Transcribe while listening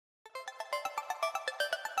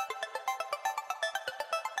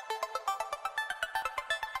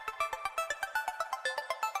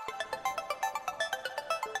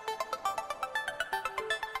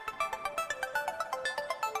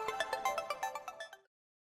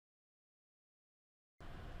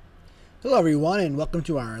Hello everyone and welcome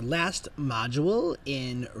to our last module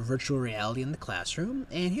in virtual reality in the classroom.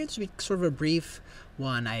 And here's to be sort of a brief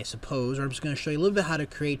one, I suppose, where I'm just going to show you a little bit how to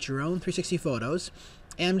create your own 360 photos.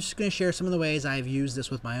 And I'm just going to share some of the ways I've used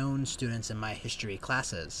this with my own students in my history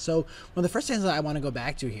classes. So one of the first things that I want to go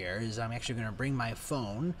back to here is I'm actually going to bring my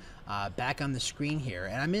phone back on the screen here.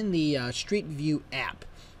 And I'm in the Street View app.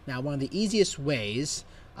 Now one of the easiest ways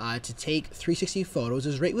to take 360 photos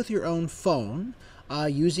is right with your own phone.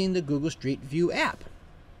 Using the Google Street View app.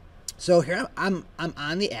 So here I'm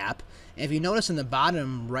on the app, and if you notice in the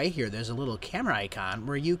bottom right here, there's a little camera icon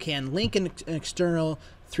where you can link an external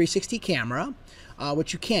 360 camera,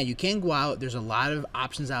 which you can go out. There's a lot of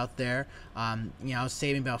options out there. I was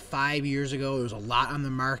saying about 5 years ago, there was a lot on the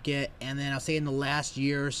market, and then I'll say in the last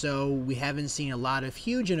year or so, we haven't seen a lot of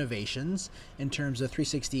huge innovations in terms of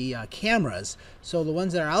 360 cameras. So the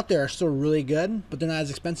ones that are out there are still really good, but they're not as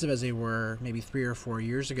expensive as they were maybe 3 or 4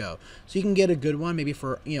 years ago. So you can get a good one maybe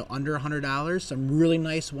for under $100. Some really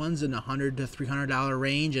nice ones in the $100 to $300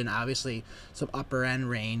 range, and obviously some upper end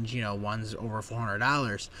range, ones over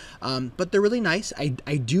 $400. But they're really nice. I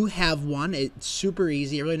do have one. It's super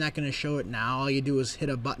easy. I'm really not going to show it now. All you do is hit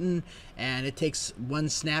a button and it takes one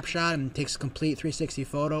snapshot and takes a complete 360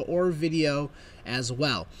 photo or video as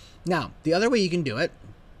well. Now, the other way you can do it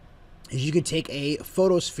is you could take a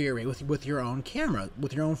photosphere with your own camera,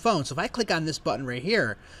 with your own phone. So if I click on this button right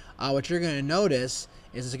here, what you're going to notice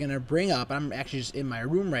is it's going to bring up, I'm actually just in my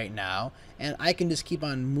room right now, and I can just keep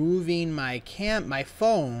on moving my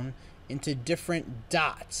phone into different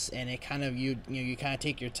dots, and it kind of, you kind of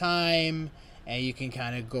take your time, and you can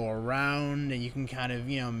kind of go around, and you can kind of,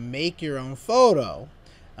 make your own photo.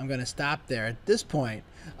 I'm going to stop there at this point.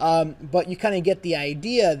 But you kind of get the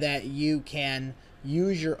idea that you can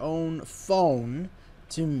use your own phone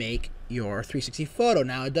to make your 360 photo.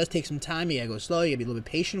 Now, it does take some time. You got to go slow. You got to be a little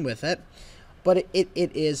bit patient with it. But it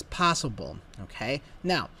is possible, okay?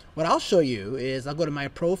 Now, what I'll show you is I'll go to my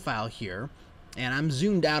profile here, and I'm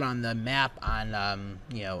zoomed out on the map on, on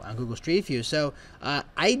Google Street View. So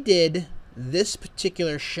I did this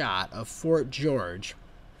particular shot of Fort George.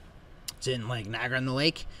 It's in like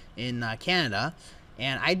Niagara-on-the-Lake in Canada,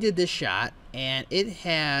 and I did this shot, and it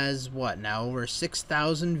has what now, over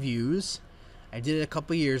 6,000 views. I did it a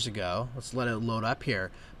couple years ago. Let's let it load up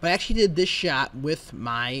here. But I actually did this shot with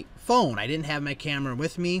my phone. I didn't have my camera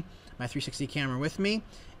with me, my 360 camera with me,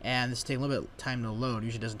 and this takes a little bit of time to load.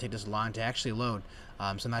 Usually doesn't take this long to actually load, so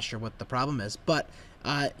I'm not sure what the problem is. But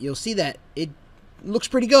you'll see that it looks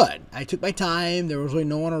pretty good. I took my time. There was really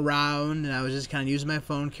no one around, and I was just kind of using my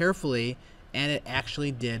phone carefully, and it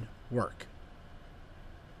actually did work.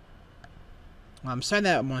 Well, I'm sorry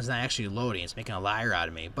that one's not actually loading. It's making a liar out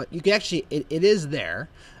of me. But you can actually, it is there.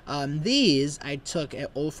 These I took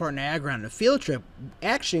at Old Fort Niagara on a field trip,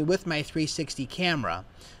 actually with my 360 camera.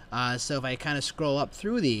 So if I kind of scroll up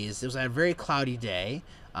through these, it was a very cloudy day,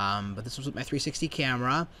 but this was with my 360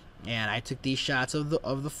 camera, and I took these shots of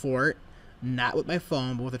the fort, not with my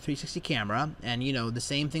phone, but with a 360 camera. And the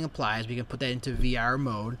same thing applies. We can put that into VR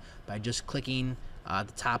mode by just clicking the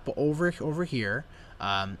top over here.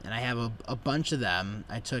 And I have a bunch of them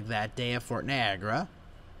I took that day at Fort Niagara,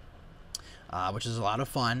 which is a lot of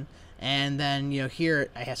fun. And then, here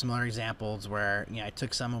I have some other examples where, I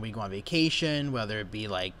took some when we go on vacation, whether it be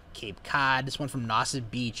like Cape Cod. This one from Nauset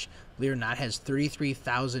Beach, believe it or not, has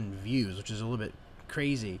 33,000 views, which is a little bit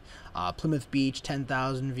crazy. Plymouth Beach,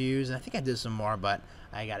 10,000 views. And I think I did some more, but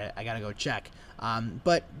I gotta go check.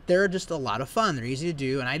 But they're just a lot of fun. They're easy to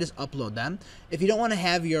do, and I just upload them. If you don't want to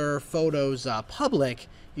have your photos public,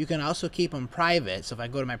 you can also keep them private. So if I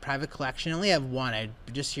go to my private collection, I only have one. I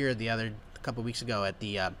just here a couple weeks ago at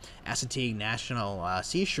the Assateague National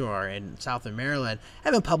Seashore in south of Maryland. I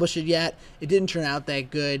haven't published it yet. It didn't turn out that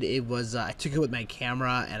good. It was I took it with my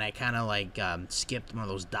camera, and I kind of like skipped one of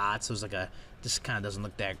those dots. It was like this kind of doesn't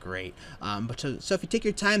look that great. So if you take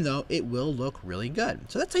your time, though, it will look really good.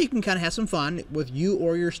 So that's how you can kind of have some fun with you,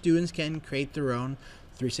 or your students can create their own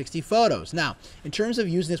 360 photos. Now, in terms of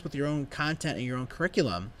using this with your own content and your own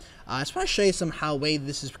curriculum, I just want to show you how way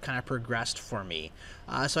this has kind of progressed for me.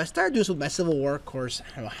 So I started doing this with my Civil War course,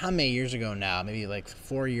 I don't know how many years ago now, maybe like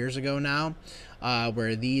 4 years ago now,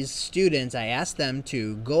 where these students, I asked them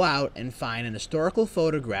to go out and find an historical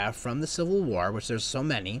photograph from the Civil War, which there's so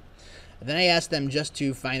many. Then I asked them just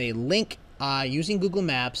to find a link using Google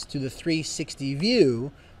Maps to the 360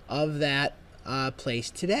 view of that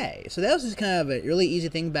place today. So that was just kind of a really easy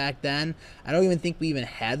thing back then. I don't even think we even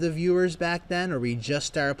had the viewers back then, or we just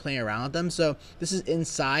started playing around with them. So this is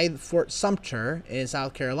inside Fort Sumter in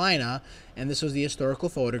South Carolina, and this was the historical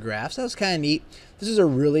photographs. That was kind of neat. This is a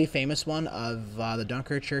really famous one of the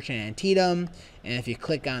Dunkard Church in Antietam, and if you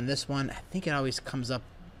click on this one, I think it always comes up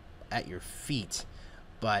at your feet,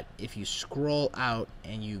 but if you scroll out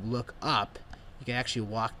and you look up, you can actually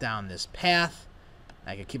walk down this path.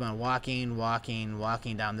 I can keep on walking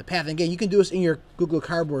down the path. And again, you can do this in your Google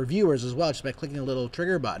Cardboard viewers as well, just by clicking the little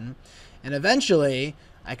trigger button. And eventually,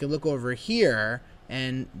 I can look over here,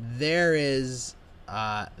 and there is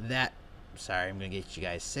that. Sorry, I'm going to get you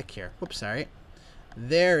guys sick here. Whoops, sorry.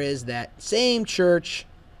 There is that same church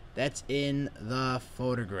that's in the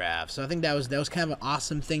photograph. So I think that was kind of an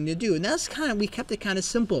awesome thing to do, and that's kind of, we kept it kind of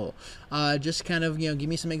simple. Just kind of, give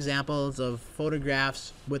me some examples of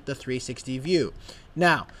photographs with the 360 view.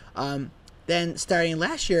 Now, then starting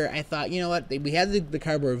last year, I thought, you know what, we had the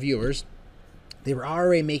Cardboard viewers. They were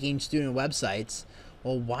already making student websites.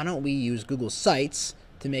 Well, why don't we use Google Sites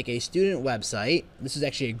to make a student website? This is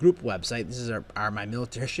actually a group website. This is my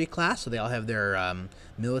military history class, so they all have their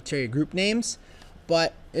military group names.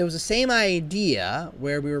 But it was the same idea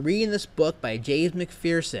where we were reading this book by James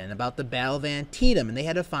McPherson about the Battle of Antietam, and they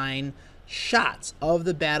had to find shots of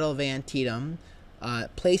the Battle of Antietam,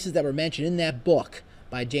 places that were mentioned in that book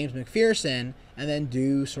by James McPherson, and then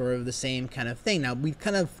do sort of the same kind of thing. Now, we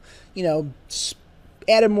kind of,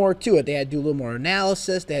 added more to it. They had to do a little more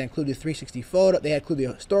analysis. They had included 360 photo. They had included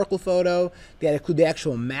the historical photo. They had included the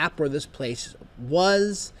actual map where this place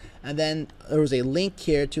was. And then there was a link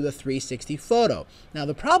here to the 360 photo. Now,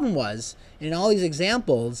 the problem was, in all these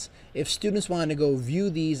examples, if students wanted to go view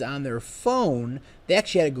these on their phone, they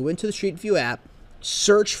actually had to go into the Street View app,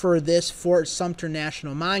 search for this Fort Sumter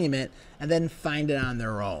National Monument, and then find it on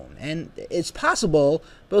their own. And it's possible,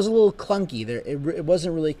 but it was a little clunky. It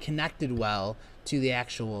wasn't really connected well to the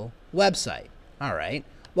actual website. All right.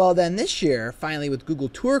 Well, then this year, finally, with Google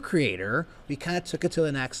Tour Creator, we kind of took it to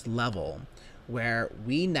the next level, where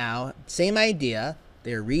we now, same idea,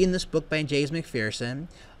 they're reading this book by James McPherson.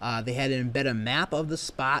 They had to embed a map of the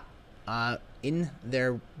spot in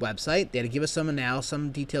their website. They had to give us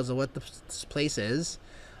some details of what this place is.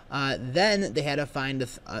 Then they had to find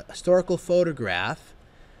a historical photograph,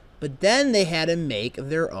 but then they had to make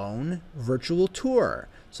their own virtual tour.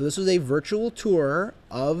 So this was a virtual tour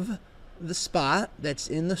of the spot that's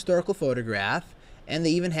in the historical photograph, and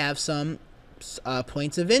they even have some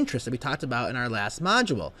points of interest that we talked about in our last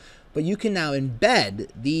module. But you can now embed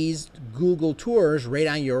these Google tours right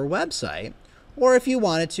on your website, or if you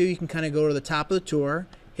wanted to, you can kind of go to the top of the tour,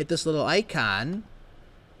 hit this little icon,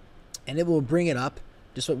 and it will bring it up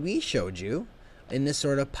just what we showed you in this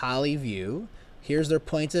sort of poly view. Here's their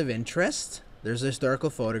points of interest. There's a historical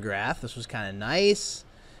photograph. This was kind of nice.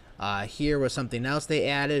 Here was something else they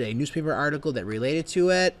added, a newspaper article that related to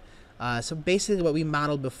it. So basically what we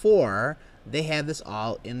modeled before, they have this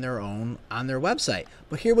all on their website.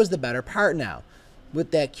 But here was the better part now.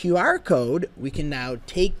 With that QR code, we can now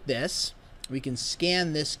take this, we can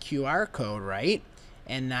scan this QR code, right?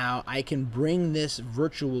 And now I can bring this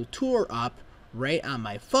virtual tour up right on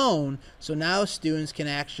my phone. So now students can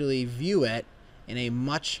actually view it in a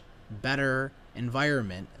much better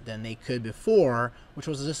environment than they could before, which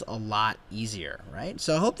was just a lot easier, right?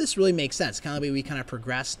 So I hope this really makes sense. Kind of the way we kind of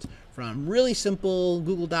progressed from really simple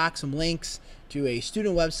Google Docs, some links, to a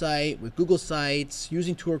student website with Google Sites,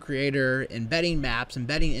 using Tour Creator, embedding maps,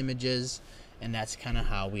 embedding images, and that's kind of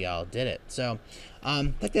how we all did it. So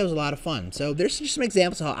I think that was a lot of fun. So there's just some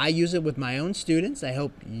examples of how I use it with my own students. I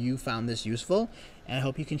hope you found this useful, and I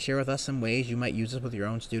hope you can share with us some ways you might use this with your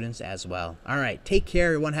own students as well. All right, take care,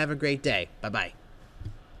 everyone. Have a great day. Bye-bye.